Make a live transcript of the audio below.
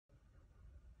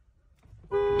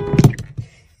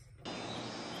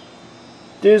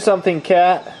Do something,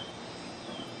 cat.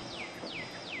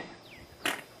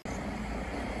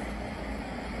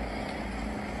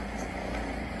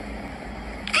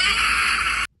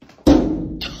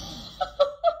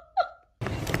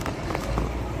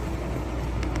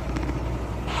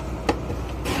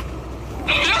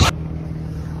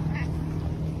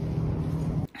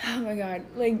 Oh my god,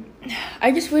 like,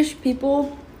 I just wish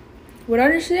people would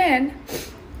understand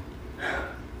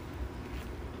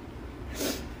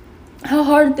how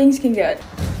hard things can get.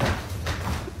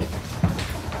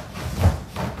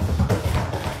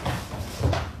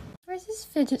 Where's this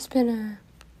fidget spinner?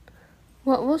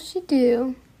 What will she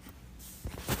do?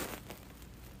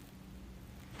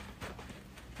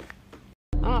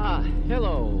 Ah,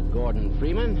 hello, Gordon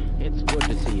Freeman. It's good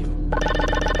to see you.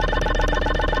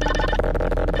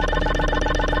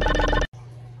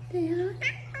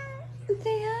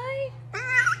 Say hi.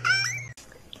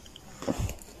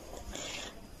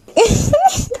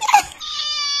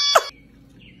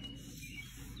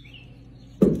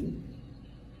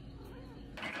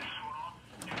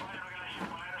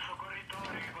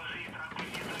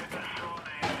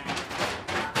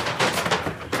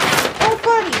 Oh,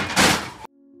 buddy.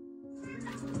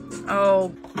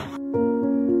 Oh.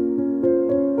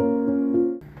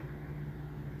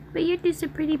 But you're just a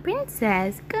pretty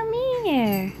princess. Come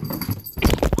here.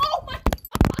 Oh my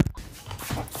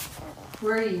god.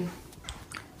 Where are you?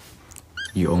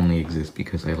 You only exist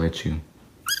because I let you.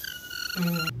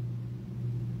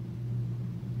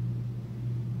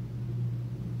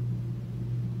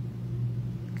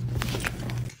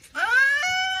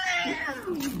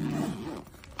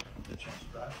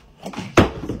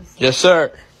 Yes,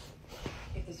 sir.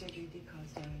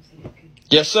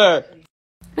 Yes, sir.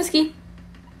 Whiskey.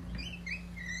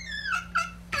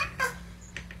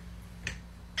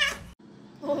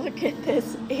 Look at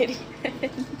this idiot.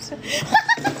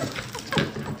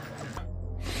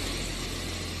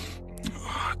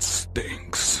 Oh, it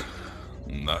stinks.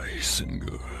 Nice and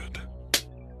good.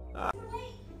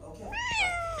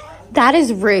 That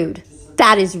is rude.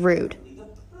 That is rude.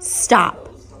 Stop.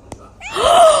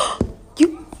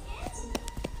 You.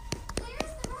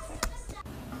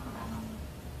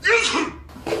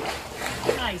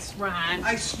 Nice, Ron.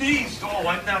 I sneezed. Oh,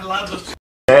 I'm not allowed to.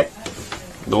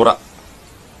 놀아.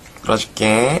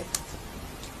 놀아줄게.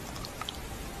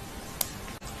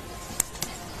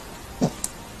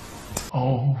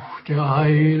 Auf der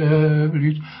Heide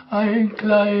blüht ein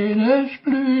kleines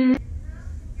Blüt.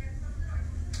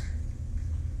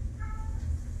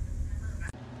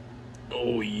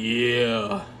 Oh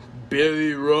yeah,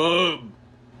 Billy Rub.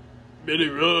 Billy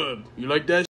Rub. You like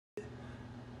that?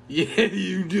 Yeah,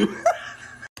 you do.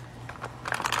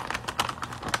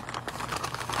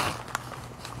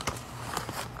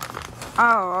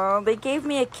 Oh, they gave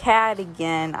me a cat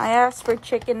again. I asked for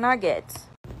chicken nuggets.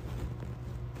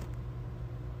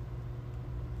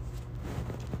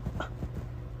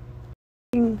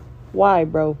 Why,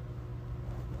 bro?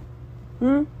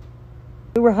 We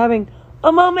were having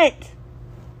a moment.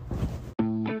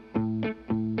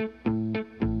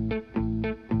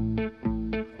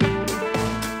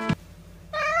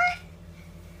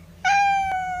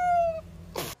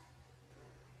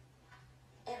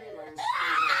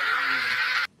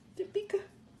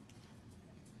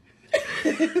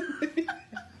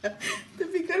 Te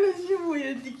pica la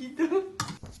cebolla, chiquito.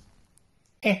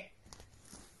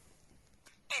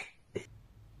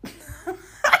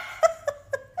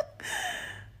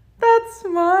 That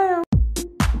smile.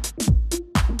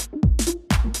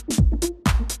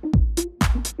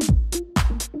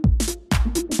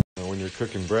 When you're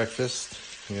cooking breakfast,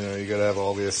 you know, you gotta have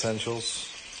all the essentials.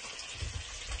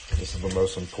 This is the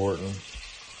most important.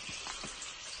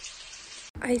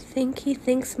 I think he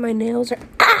thinks my nails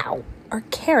are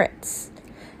carrots.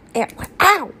 Ow!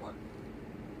 Ow!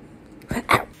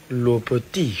 Le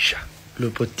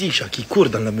petit chat qui court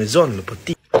dans la maison, le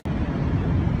petit.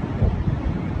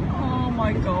 Oh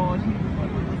my god.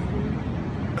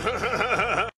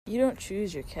 You don't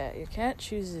choose your cat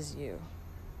chooses you.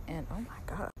 And oh my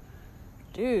god.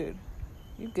 Dude,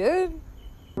 you good?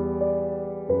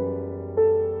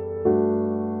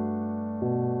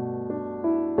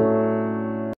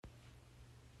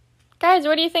 Guys,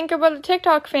 what do you think about the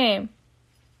TikTok fame?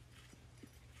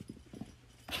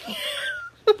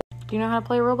 Do you know how to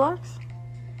play Roblox?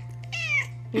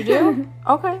 You do?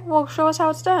 Okay, well, show us how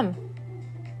it's done.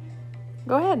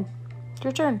 Go ahead. It's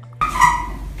your turn.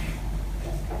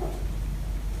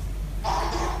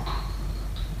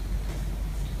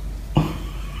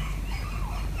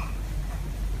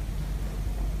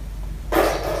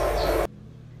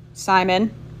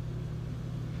 Simon.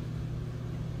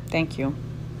 Thank you.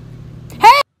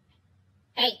 Hey!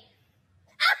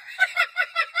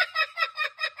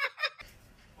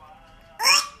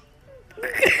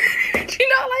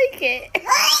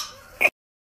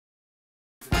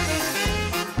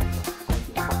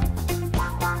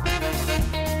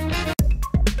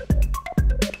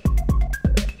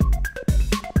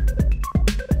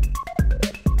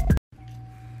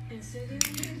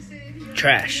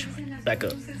 Trash. Back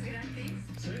up.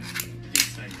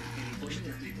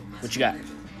 What you got?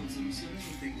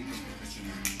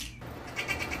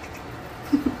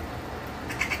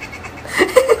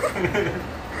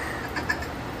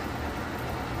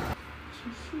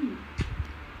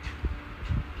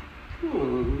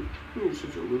 Oh, you're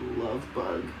such a little love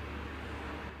bug.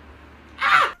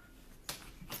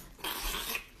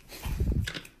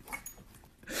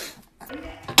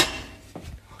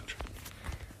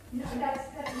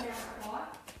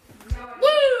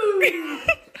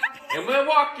 And we're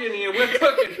walking here, we're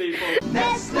cooking people.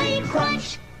 Nestle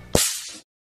Crunch.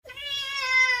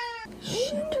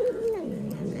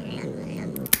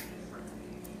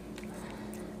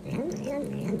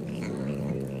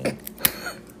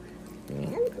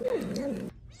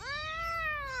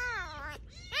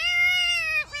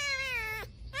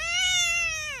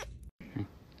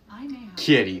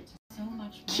 Kitty.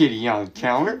 Kitty on the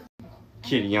counter.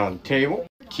 Kitty on the table.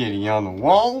 Kitty on the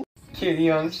wall. Kitty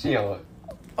on the ceiling.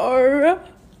 Oh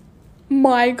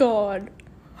my god.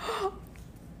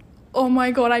 Oh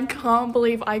my god, I can't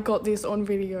believe I got this on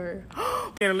video.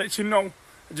 To let you know,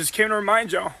 I just came to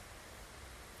remind y'all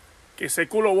que ese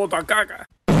culo bota caca.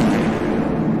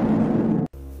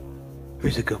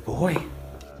 Who's a good boy?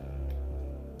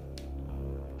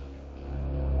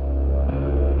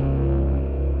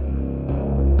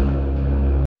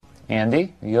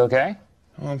 Andy, are you okay?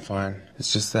 Oh, I'm fine.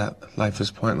 It's just that life is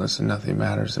pointless and nothing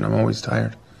matters, and I'm always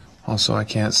tired. Also, I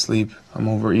can't sleep. I'm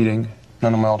overeating.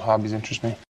 None of my old hobbies interest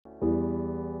me.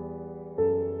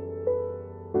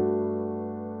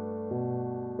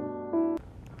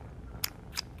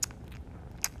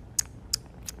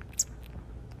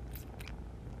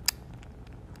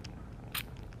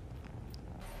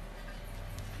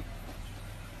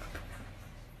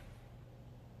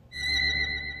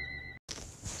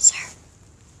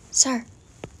 Sir.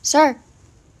 Sir.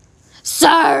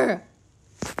 Sir!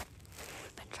 We've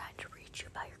been trying to reach you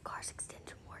about your car's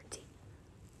extended warranty.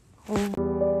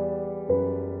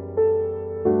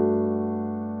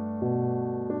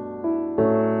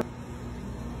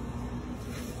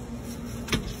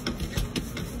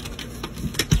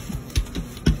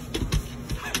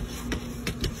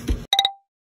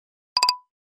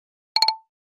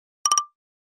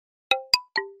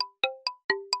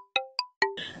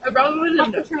 I probably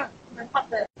wouldn't have.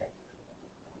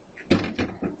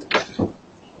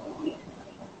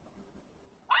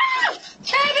 Ah!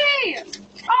 Teddy!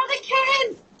 All the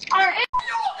kids are in.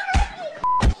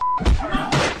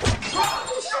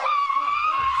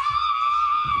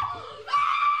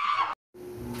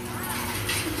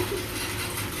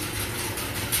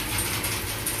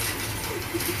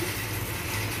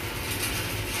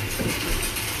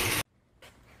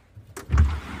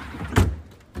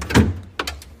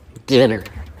 Dinner.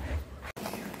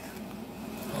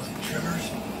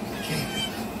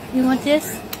 You want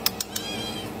this?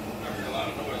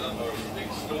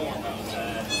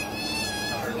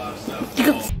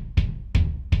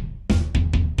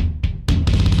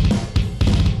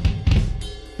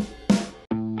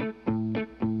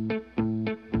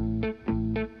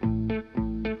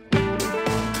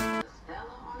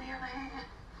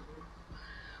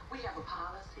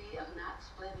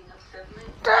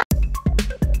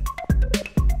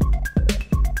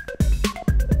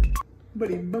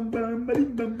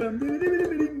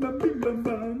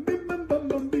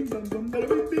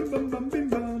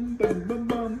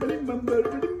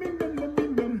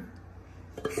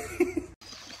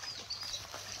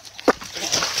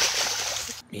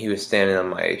 He was standing on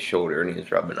my shoulder and he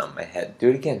was rubbing on my head. Do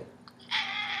it again.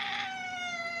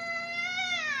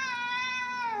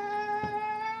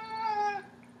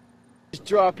 Just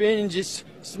drop in and just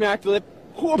smack the lip.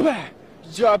 Whoop!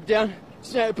 Drop down.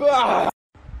 Snap. Ah!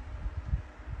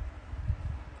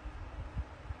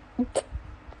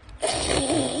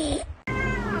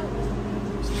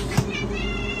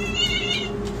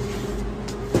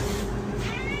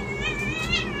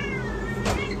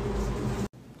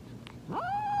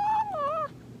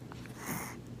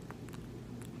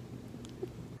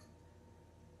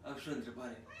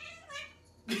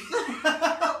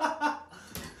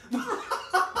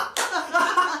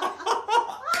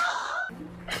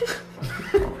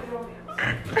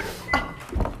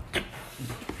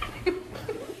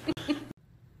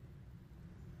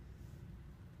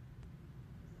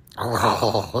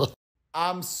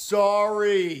 I'm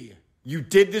sorry. You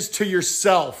did this to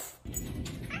yourself.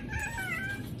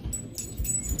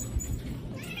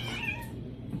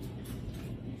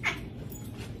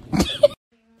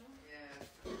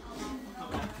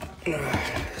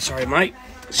 Sorry, mate.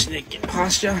 Sneaking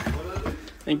past you.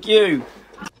 Thank you.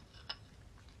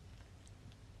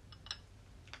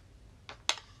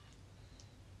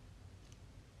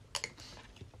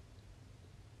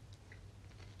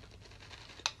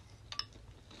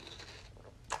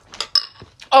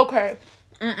 Okay.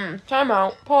 Time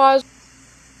out. Pause.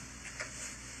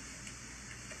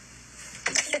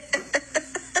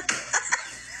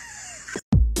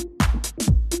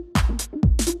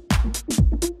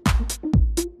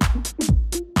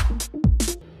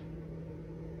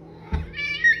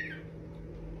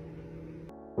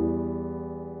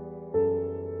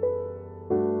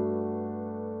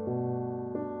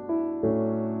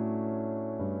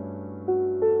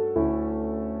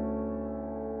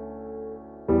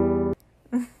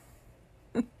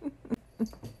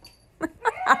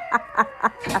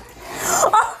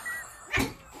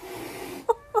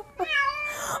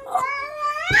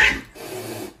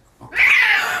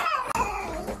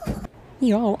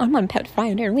 Yo, I'm on Pet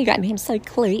Finder. We got names like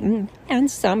Clayton and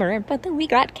Summer, but then we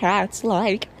got cats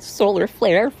like Solar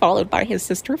Flare, followed by his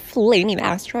sister Flaming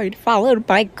Asteroid, followed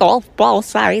by Golf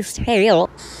Ball-Sized Hail.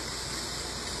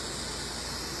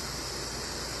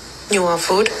 You want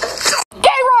food? Gay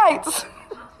rights!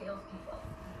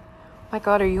 My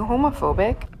God, are you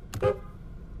homophobic?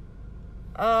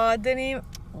 Oh, didn't even...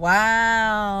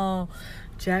 Wow.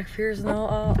 Jack fears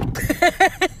no...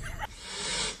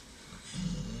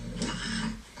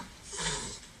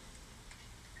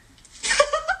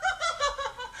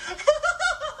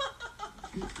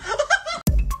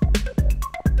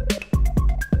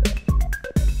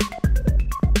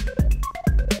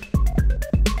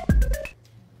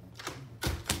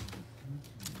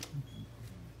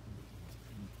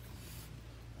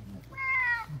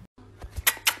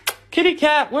 Kitty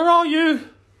cat, where are you?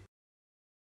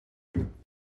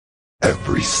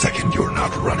 Every second you're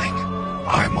not running,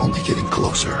 I'm only getting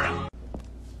closer.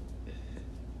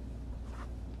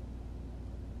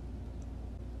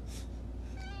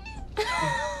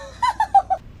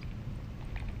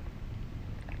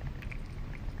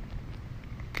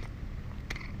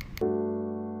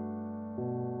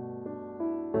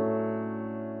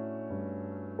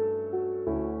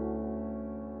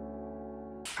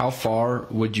 How far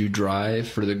would you drive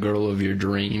for the girl of your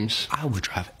dreams? I would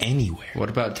drive anywhere. What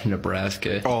about to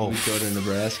Nebraska? Oh, we go to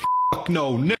Nebraska.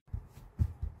 No.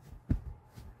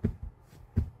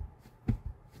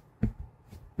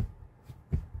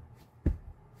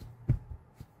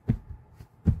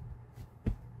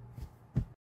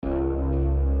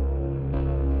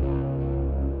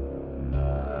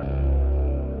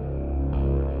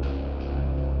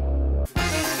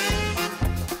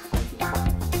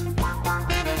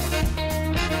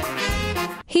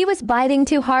 He was biting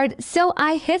too hard, so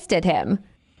I hissed at him.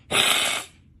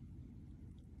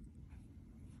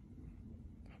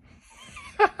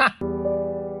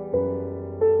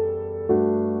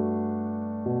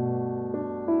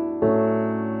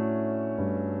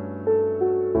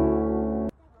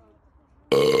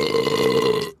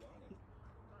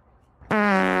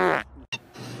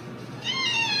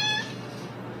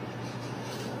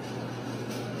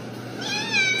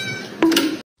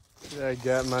 I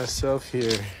got myself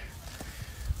here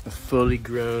a fully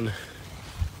grown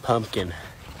pumpkin.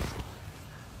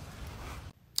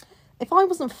 If I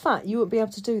wasn't fat, you wouldn't be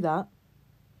able to do that.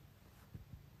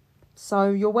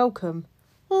 So, you're welcome.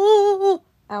 Oh,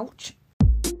 ouch.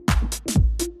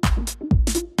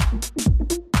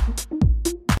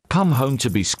 Come home to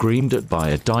be screamed at by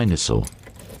a dinosaur.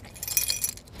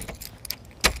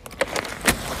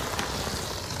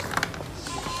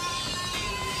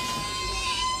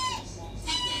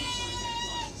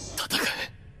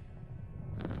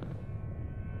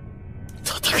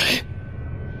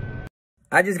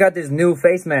 I just got this new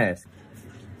face mask.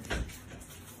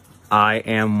 I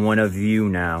am one of you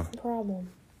now. Problem.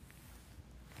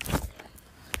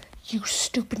 You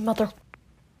stupid mother.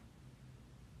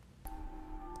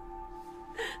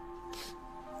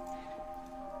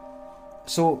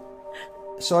 So,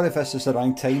 sorry if this is the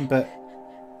wrong time, but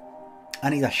I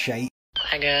need a shite.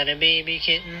 I got a baby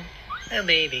kitten,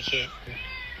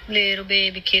 little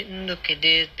baby kitten, look at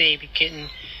this baby kitten.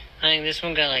 I think this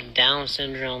one got like Down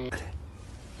syndrome.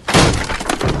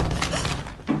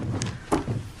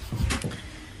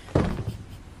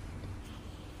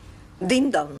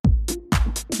 Ding dong.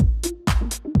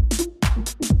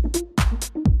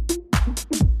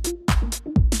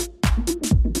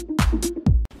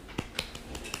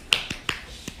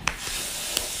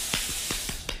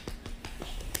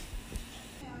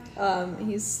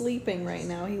 He's sleeping right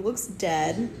now. He looks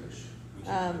dead.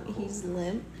 He's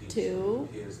limp too.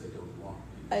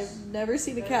 I've never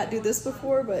seen a cat do this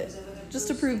before, but just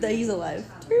to prove that he's alive.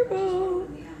 Turbo!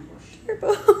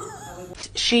 Turbo!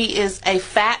 She is a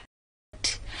fat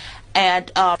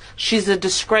and she's a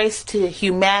disgrace to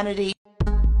humanity.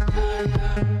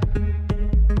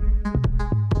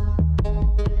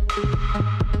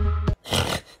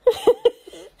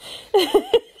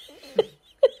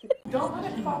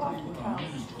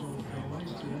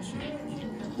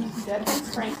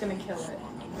 Deadman's Frank's gonna kill it.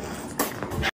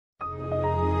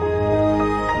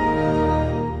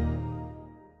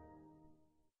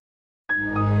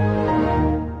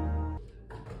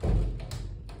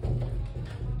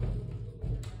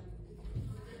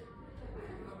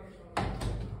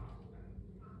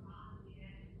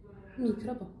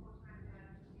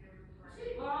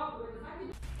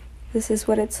 This is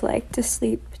what it's like to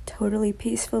sleep totally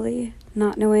peacefully,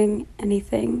 not knowing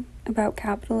anything about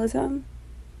capitalism.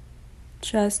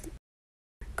 Just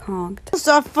conked.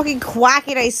 Stop fucking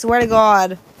quacking, I swear to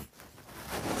God.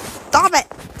 Stop it!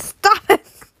 Stop it!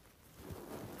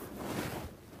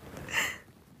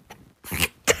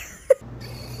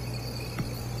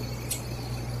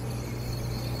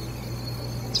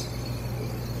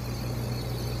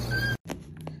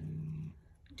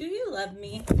 Do you love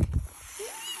me?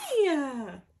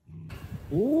 Yeah.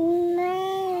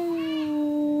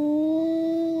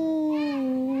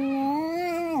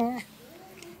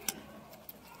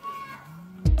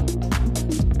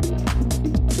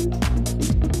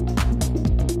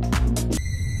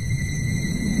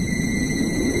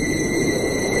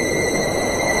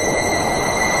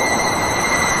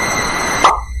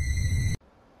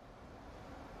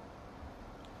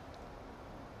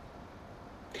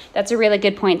 That's a really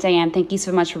good point, Diane. Thank you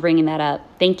so much for bringing that up.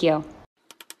 Thank you.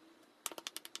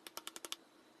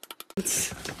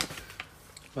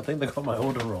 I think they got my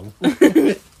order wrong.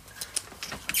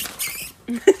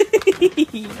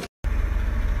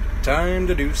 Time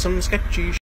to do some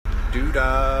sketchy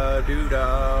doo-dah,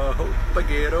 doo-dah. Hope I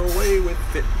get away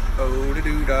with it. Oh, da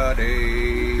doo-dah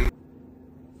day.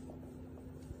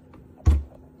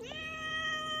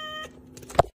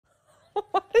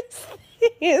 What is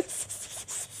this?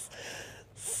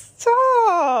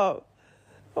 Stop!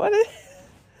 What is...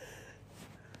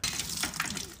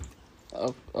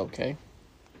 Oh, okay.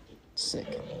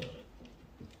 Sick.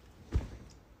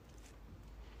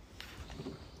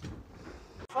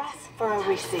 Press for a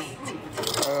receipt.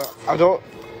 I don't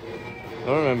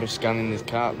remember scanning this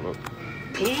card, but...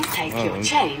 Please take your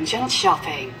change and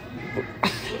shopping.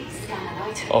 Please scan an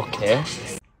item. Okay.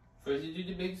 First you do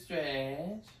the big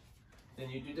stretch, then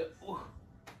you do the...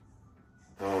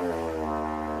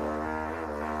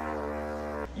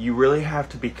 You really have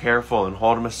to be careful and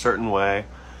hold them a certain way,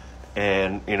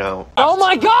 and you know. Oh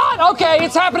my God! Okay,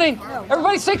 it's happening.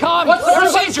 Everybody, stay calm. What's the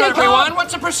Everybody procedure, stay calm. everyone?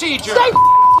 What's the procedure? Stay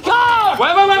calm. Wait.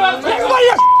 Everybody,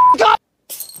 calm.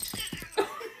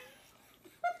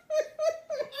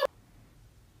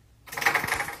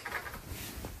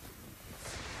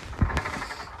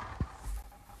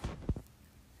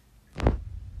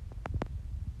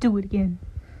 Do it again.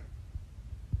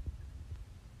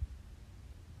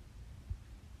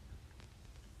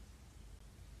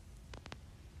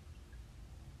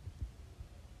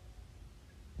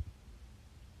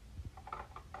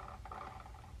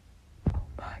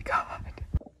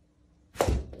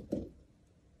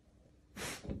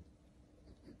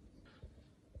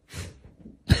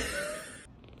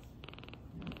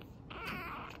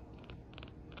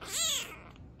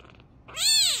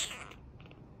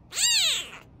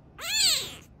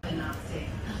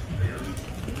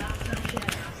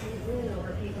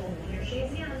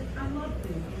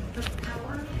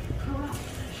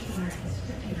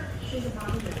 She's a